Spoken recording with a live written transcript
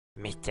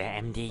Mr.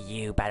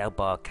 MDU Battle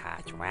Ball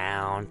Cards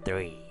Round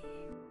 3.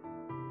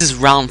 This is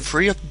round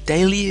 3 of the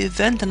daily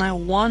event and I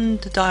won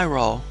the die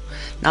roll.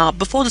 Now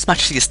before this match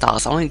actually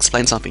starts, I want to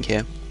explain something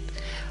here.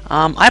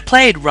 I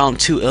played round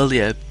 2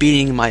 earlier,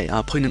 beating my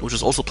opponent which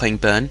was also playing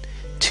Burn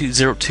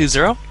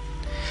 2-0,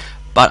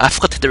 but I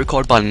forgot to hit the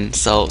record button,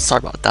 so sorry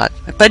about that.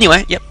 But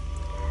anyway, yep,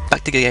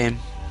 back to the game.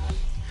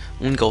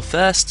 I'm gonna go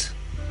first.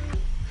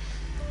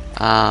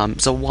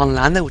 So 1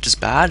 lander, which is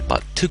bad,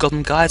 but 2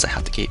 golden guides I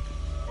have to keep.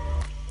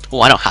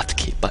 Well, I don't have to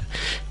keep, but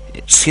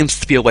it seems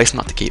to be a waste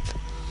not to keep.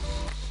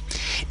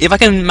 If I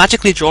can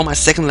magically draw my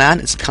second land,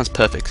 it becomes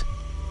perfect.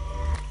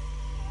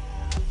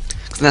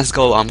 Because let's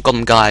go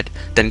Golden Guide,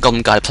 then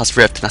Golden Guide plus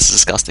Rift, and that's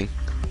disgusting.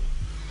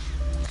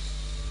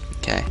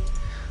 Okay.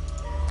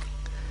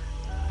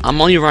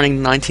 I'm only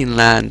running 19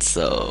 lands,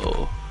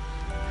 so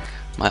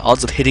my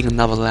odds of hitting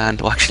another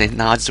land, well actually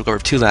now I just go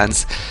with 2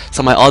 lands,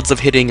 so my odds of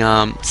hitting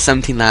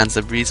 17 lands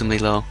are reasonably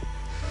low.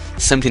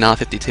 17 out of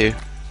 52.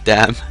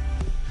 Damn.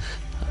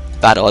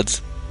 Bad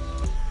odds.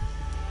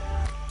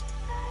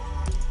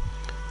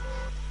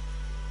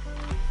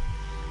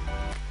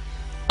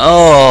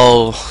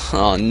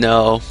 Oh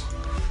no.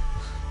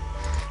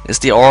 It's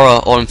the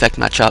Aura or Infect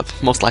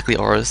matchup. Most likely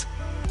Auras.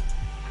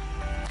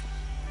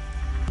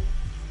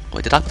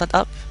 Wait, did I put that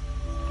up?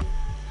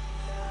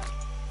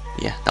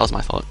 Yeah, that was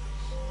my fault.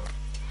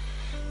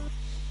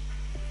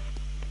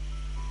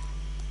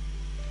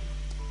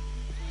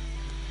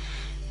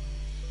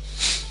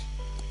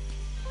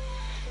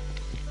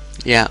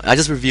 Yeah, I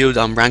just reviewed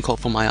Rancor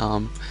for my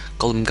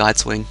Golden Guide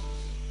swing.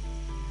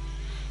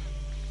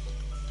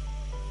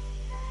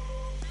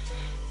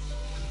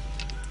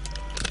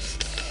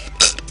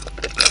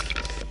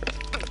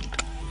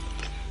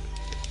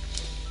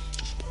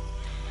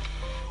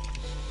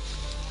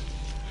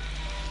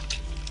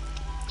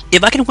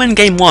 If I can win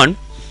game 1,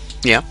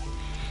 yeah,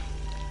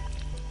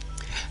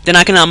 then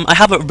I can I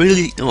have a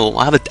really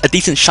I have a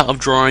decent shot of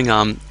drawing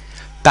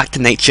back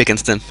to nature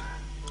against him.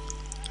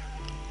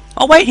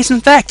 Oh wait, he's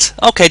Infect.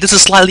 Okay, this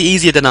is slightly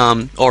easier than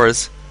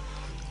Auras.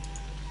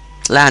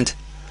 Land.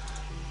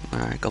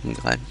 Alright, Golden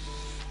Guide.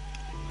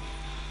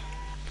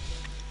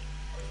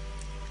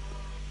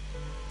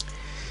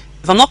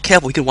 If I'm not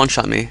careful, he can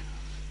one-shot me.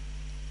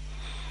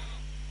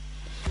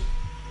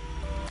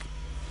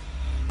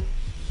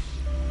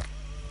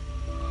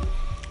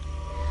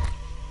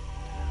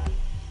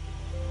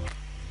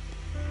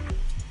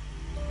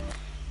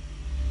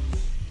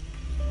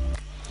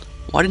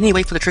 Why didn't he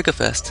wait for the trigger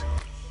first?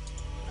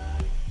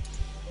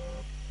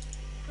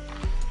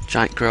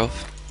 Giant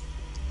growth.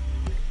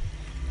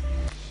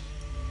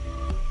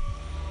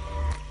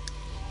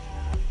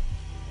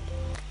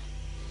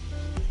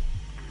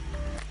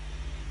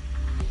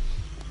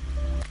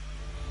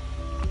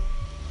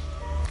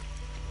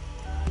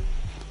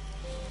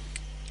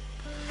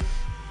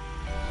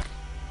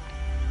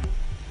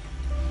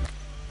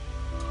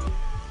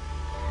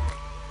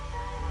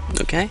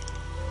 Okay.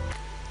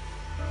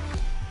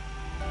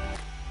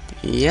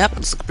 Yep,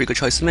 that's a pretty good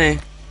choice to me.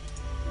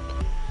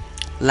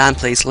 Land,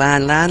 please.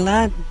 Land, land,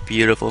 land.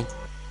 Beautiful.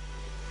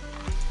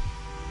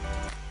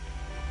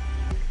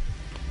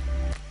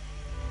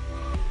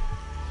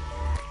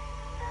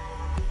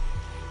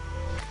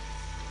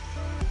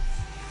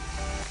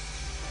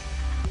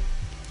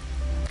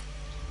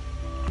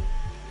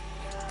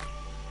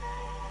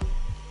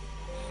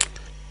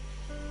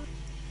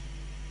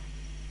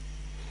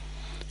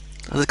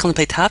 Does it come to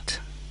play tapped?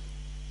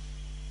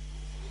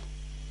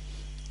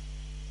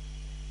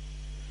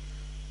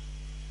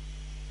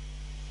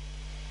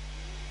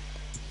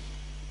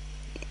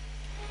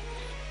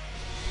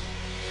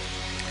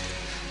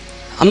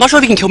 I'm not sure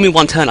if he can kill me in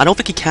 1 turn. I don't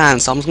think he can,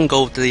 so I'm just gonna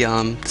go with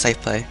the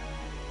safe play.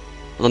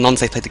 Or the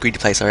non-safe play, the greedy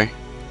play, sorry.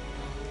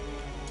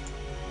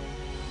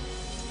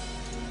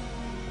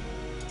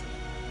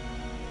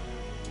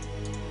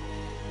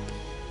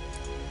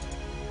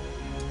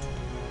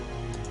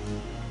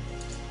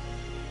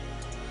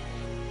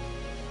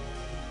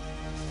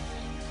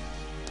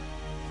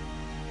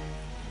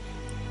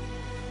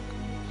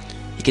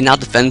 He can now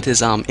defend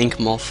his Ink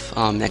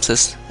Morph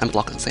Nexus and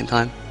block at the same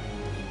time.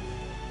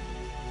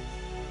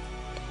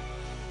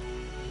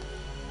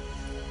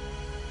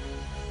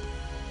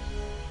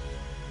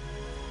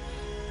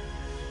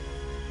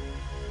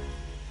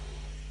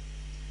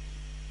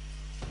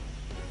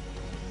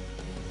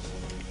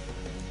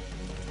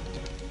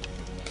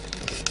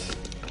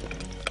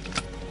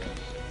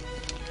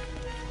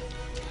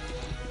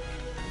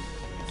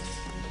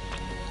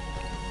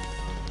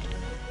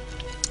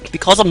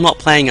 Because I'm not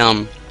playing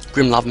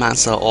Grim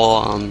Lovemancer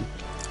or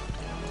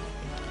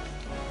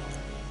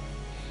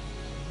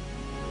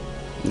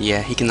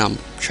yeah, he can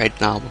trade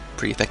now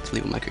pretty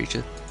effectively with my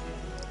creature.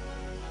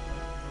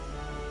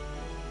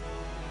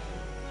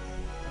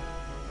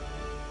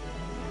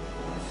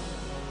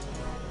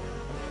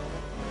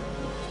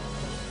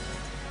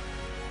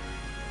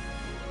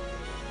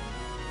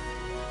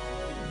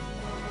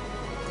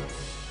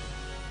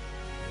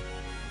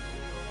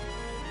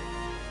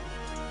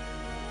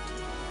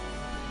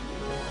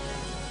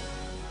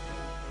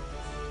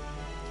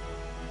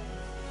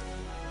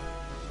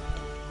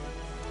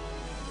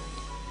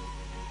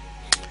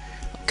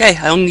 Okay,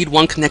 I only need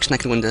one connection, I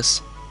can win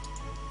this.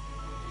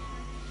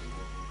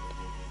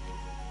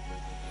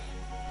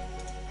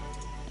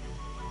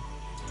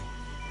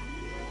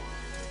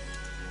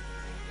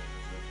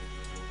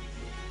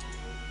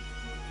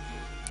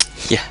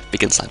 Yeah,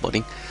 begin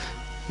sideboarding.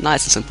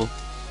 Nice and simple.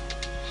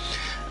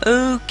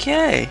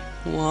 Okay,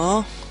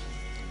 well,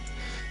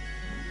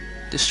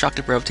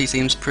 Destructive Brevity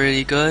seems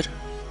pretty good.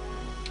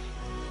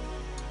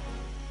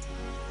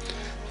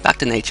 Back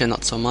to Nature,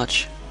 not so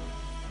much.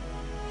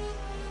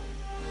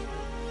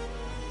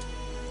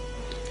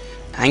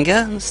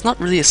 Anger? It's not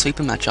really a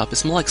sweeper matchup,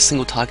 it's more like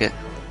single target.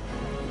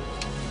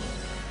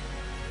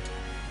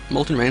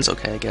 Molten Rain's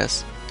okay, I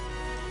guess.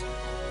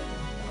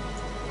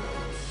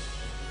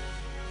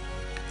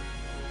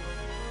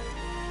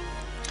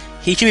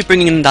 He should be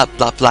bringing in that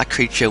black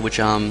creature, which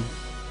is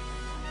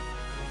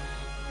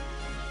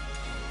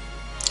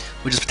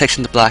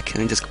protection to black,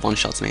 and he just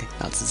one-shots me.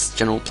 That's his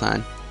general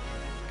plan.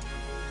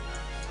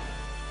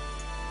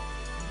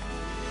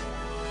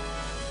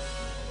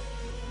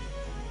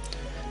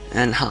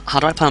 And how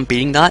do I plan on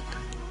beating that?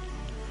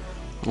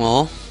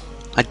 Well,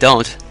 I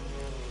don't.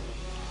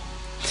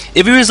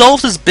 If he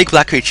resolves this big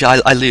black creature,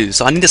 I lose,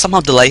 so I need to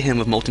somehow delay him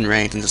with Molten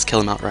Rain and just kill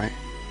him outright.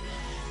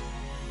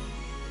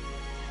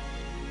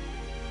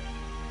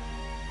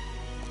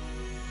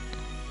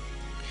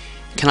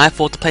 Can I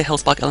afford to play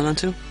Hellspark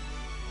Elemental?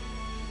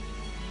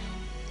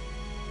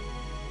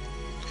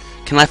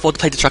 Can I afford to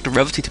play Destructive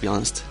Brevity, to be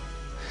honest?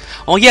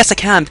 Oh yes, I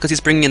can, because he's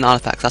bringing in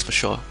artifacts, that's for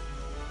sure.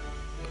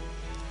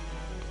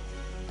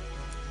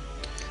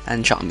 And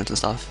enchantments and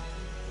stuff.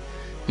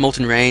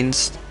 Molten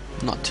Rains,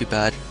 not too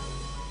bad.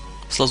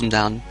 Slows him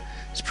down,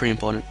 it's pretty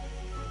important.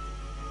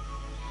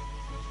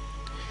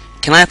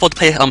 Can I afford to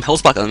play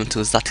Hellspark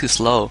Elemental? Is that too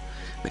slow?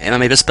 Am I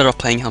maybe just better off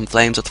playing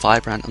Flames with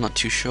Firebrand? I'm not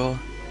too sure.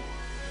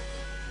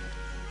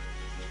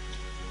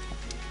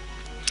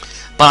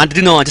 But I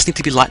do know I just need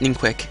to be lightning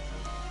quick.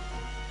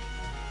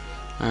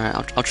 Alright,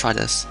 I'll try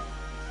this.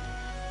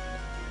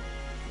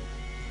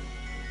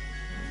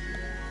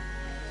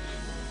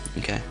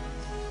 Okay.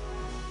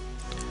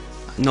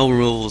 No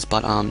rules,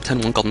 but turn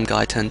 1 Goblin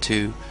Guy, turn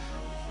 2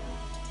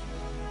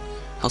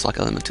 Hellspark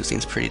Elemental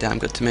seems pretty damn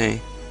good to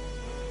me.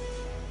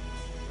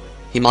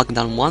 He marked him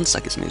down once,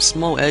 that gives me a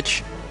small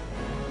edge.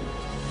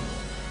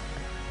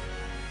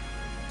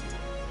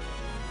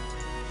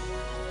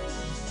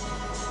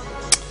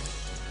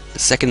 The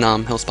second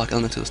Hellspark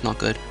Elemental is not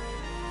good.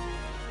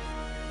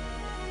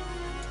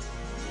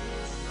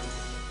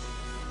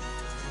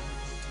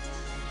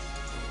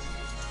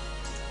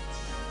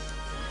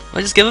 What did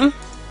I just give him?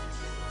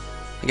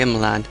 I gave him a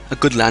land. A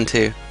good land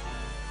too.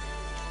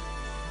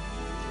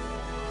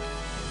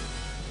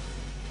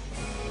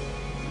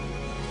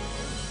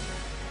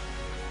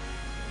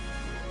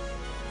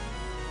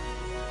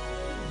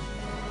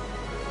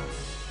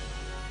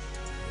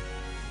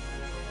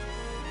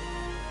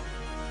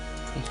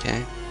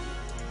 Okay.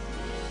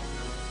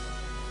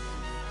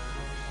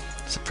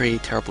 It's a pretty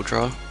terrible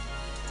draw.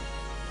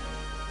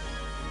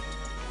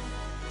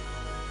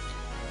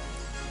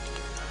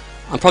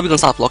 I'm probably gonna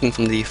start blocking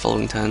from the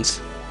following turns.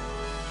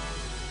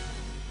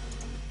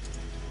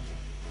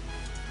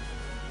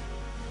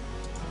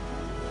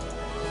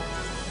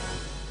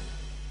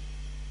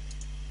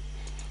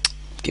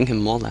 Giving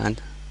him more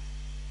land.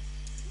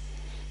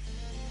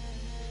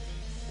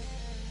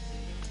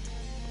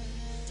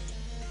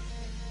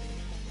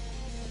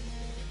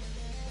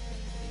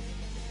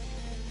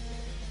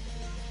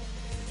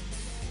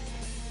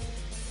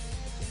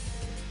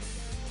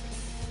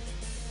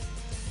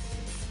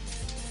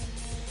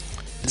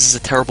 This is a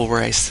terrible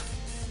race.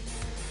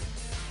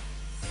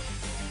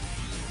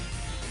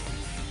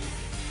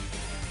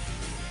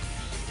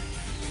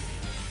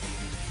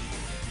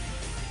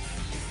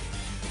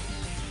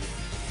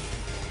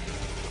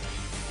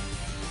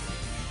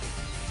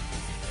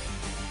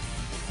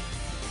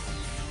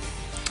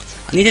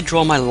 I need to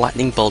draw my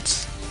lightning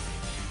bolts,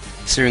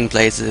 searing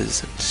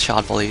blazes,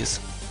 shard volleys.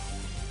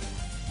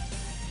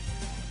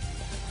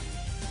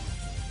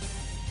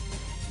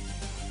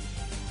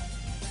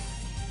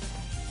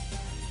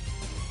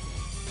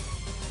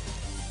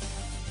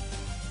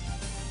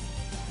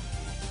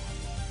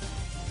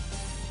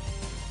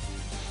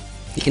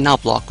 He can now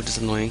block, which is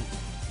annoying.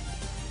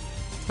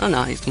 Oh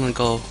no, he's gonna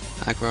go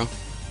aggro.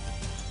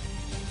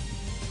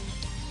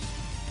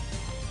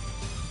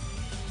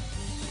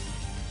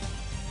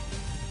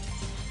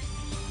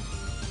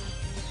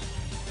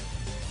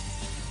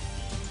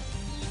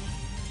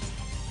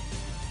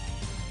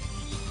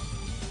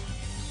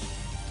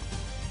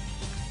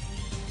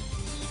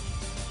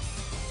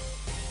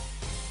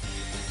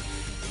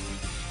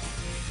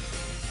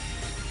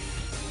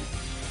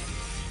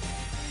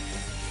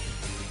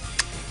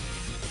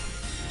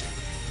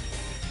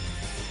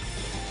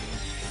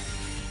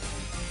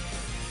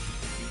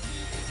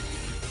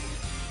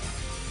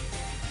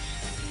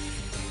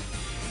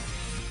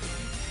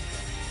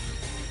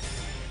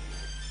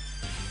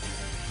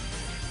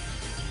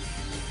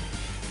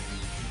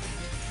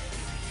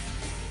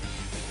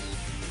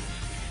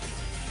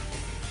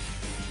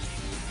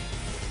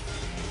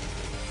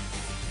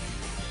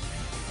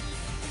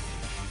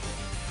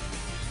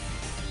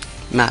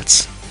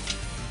 mats.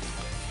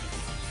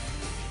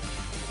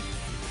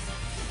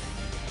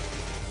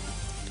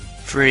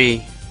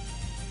 Three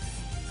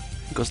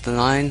goes to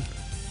 9.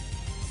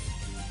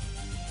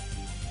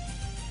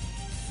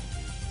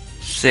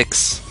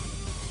 6.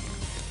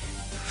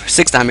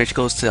 6 damage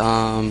goes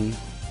to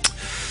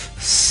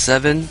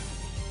 7.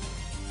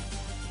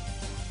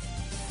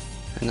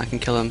 And I can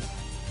kill him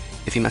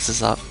if he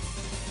messes up.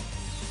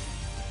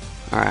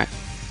 Alright.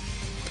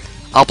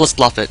 I'll just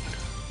bluff it.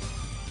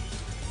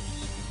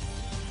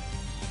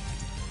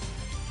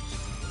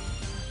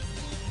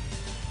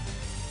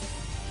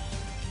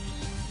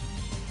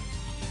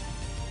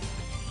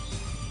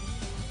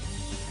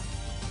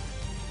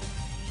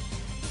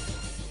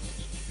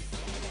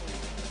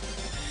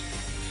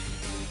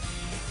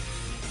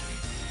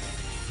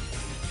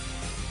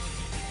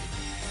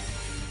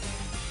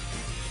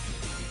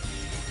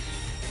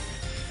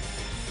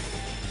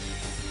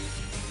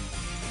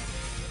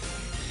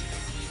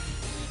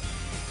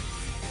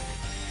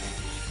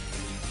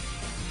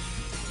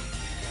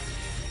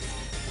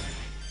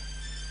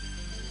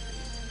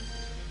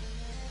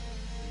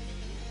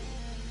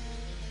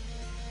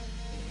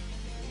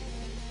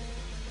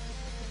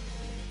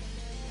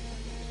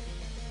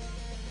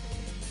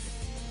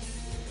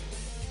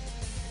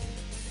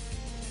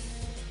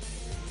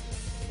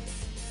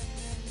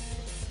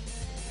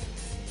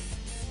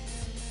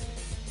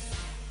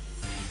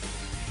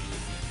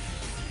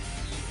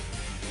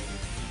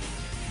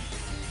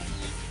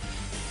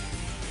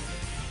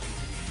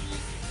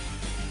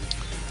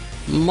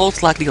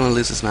 Most likely gonna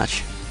lose this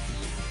match.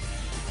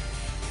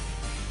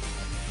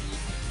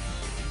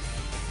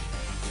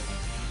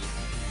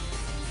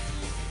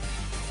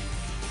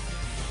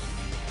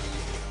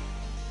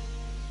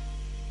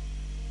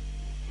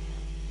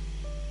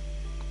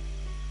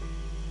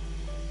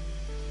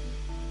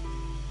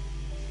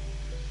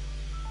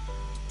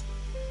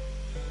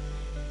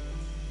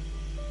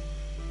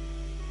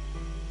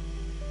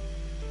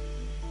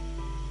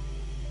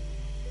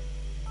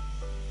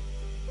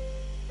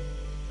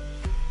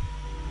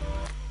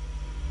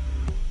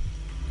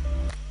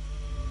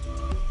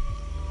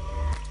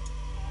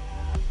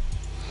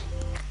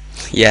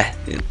 Yeah,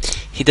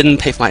 he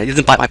didn't he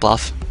didn't bite my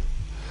bluff.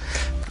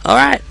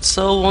 Alright,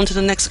 so on to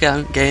the next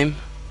game.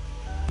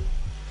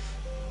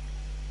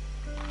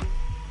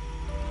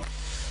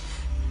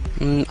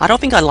 I don't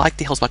think I like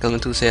the Hellspark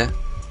Elementals here,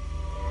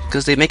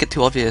 because they make it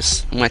too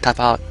obvious when I tap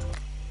out.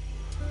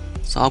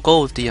 So I'll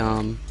go with the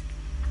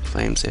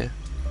flames here.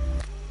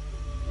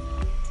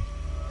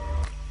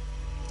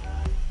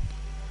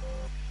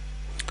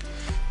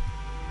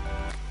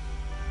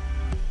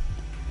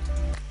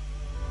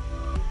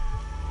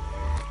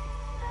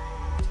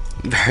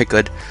 Very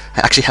good. I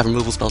actually have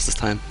removal spells this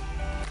time.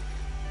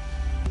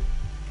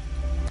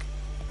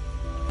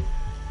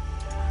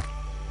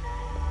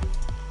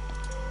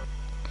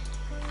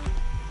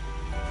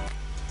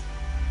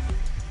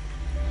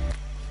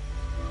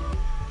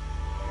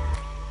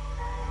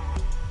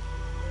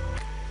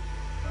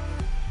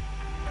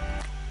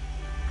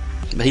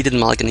 But he didn't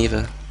mulligan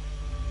either.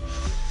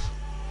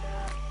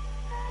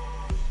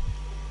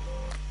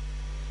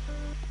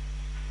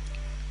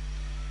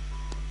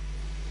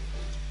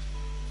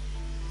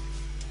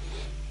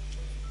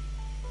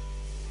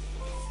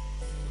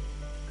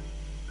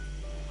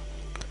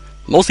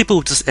 Most people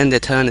would just end their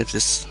turn if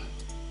this...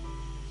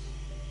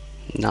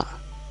 Nah.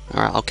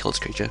 Alright, I'll kill this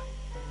creature.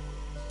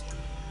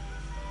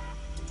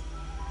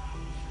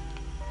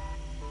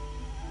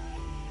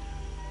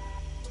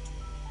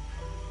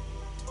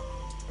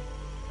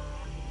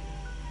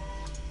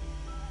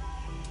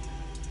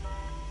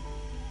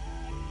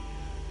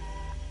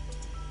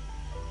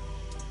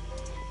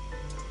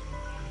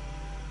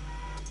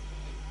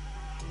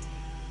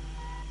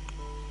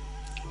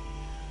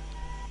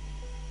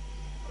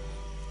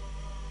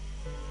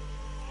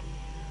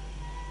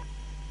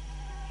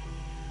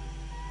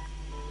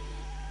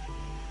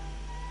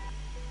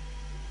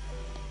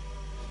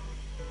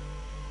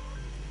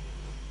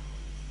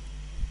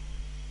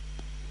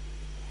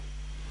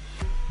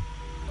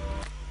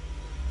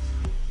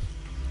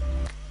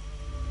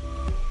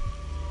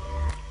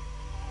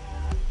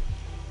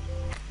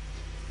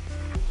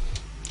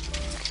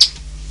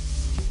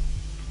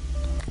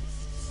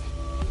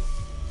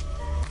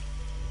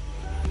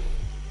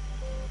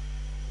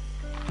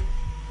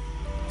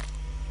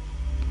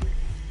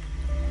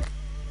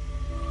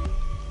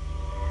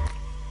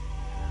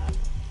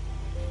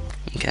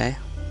 Okay.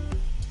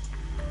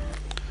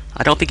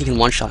 I don't think he can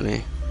one-shot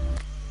me.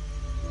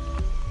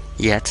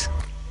 Yet.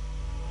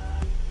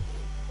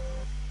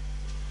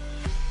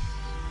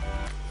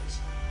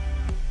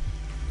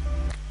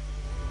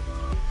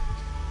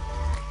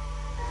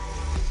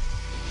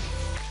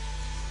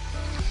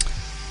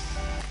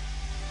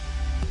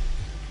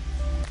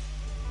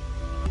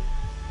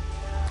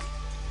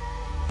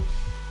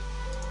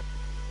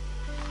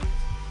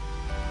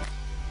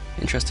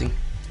 Interesting.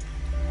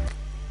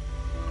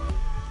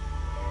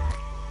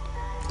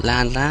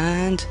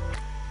 Land.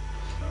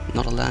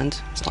 Not a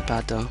land. It's not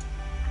bad though.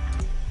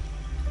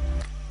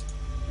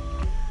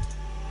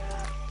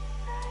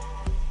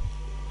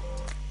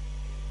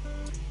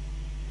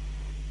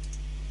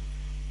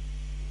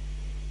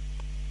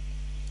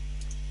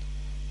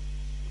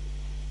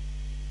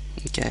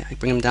 Okay, I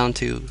bring him down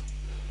to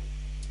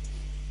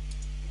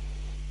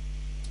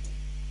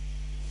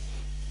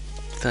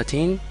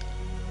 13.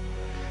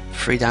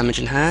 3 damage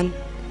in hand.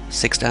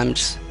 6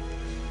 damage.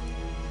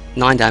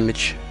 9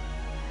 damage.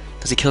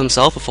 Does he kill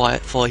himself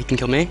before he can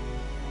kill me?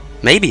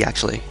 Maybe,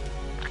 actually.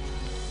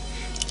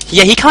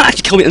 Yeah, he can't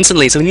actually kill me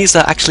instantly, so he needs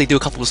to actually do a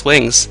couple of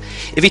swings.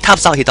 If he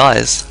taps out, he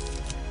dies.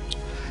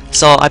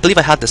 So I believe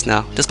I had this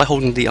now, just by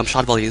holding the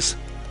shard values.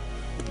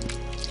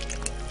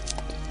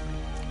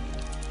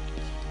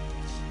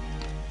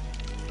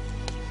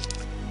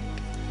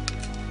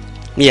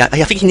 Yeah,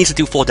 I think he needs to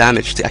do 4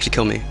 damage to actually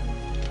kill me.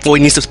 Or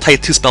he needs to play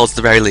 2 spells at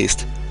the very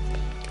least.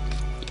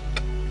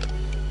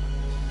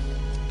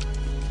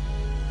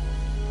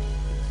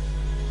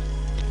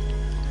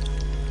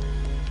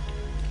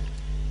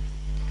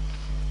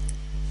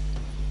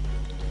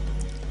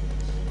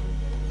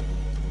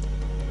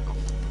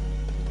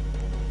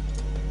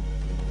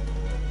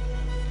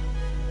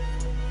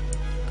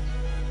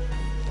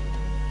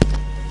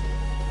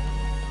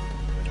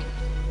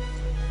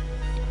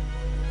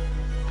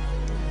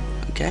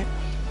 Okay.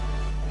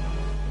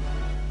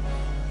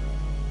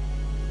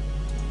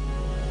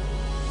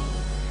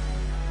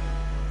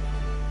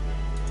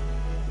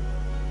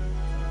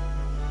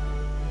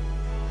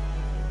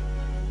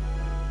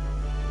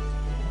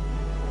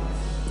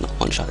 Not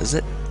one shot, is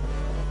it?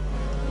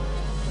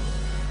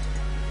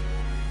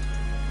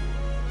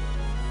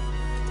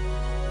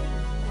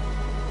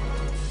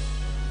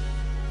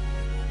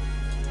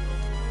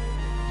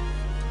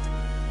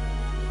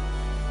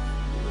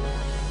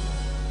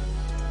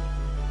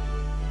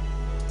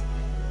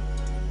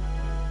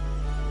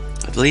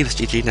 I believe it's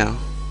GG now.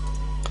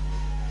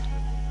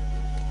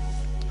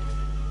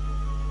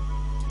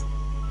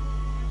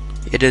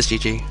 It is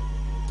GG.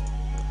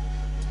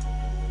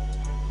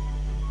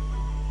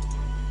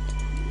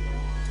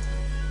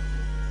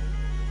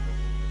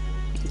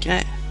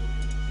 Okay.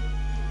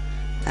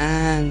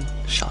 And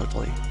shot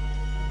volley.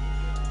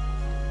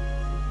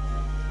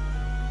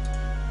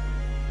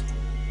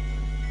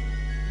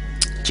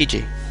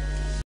 GG.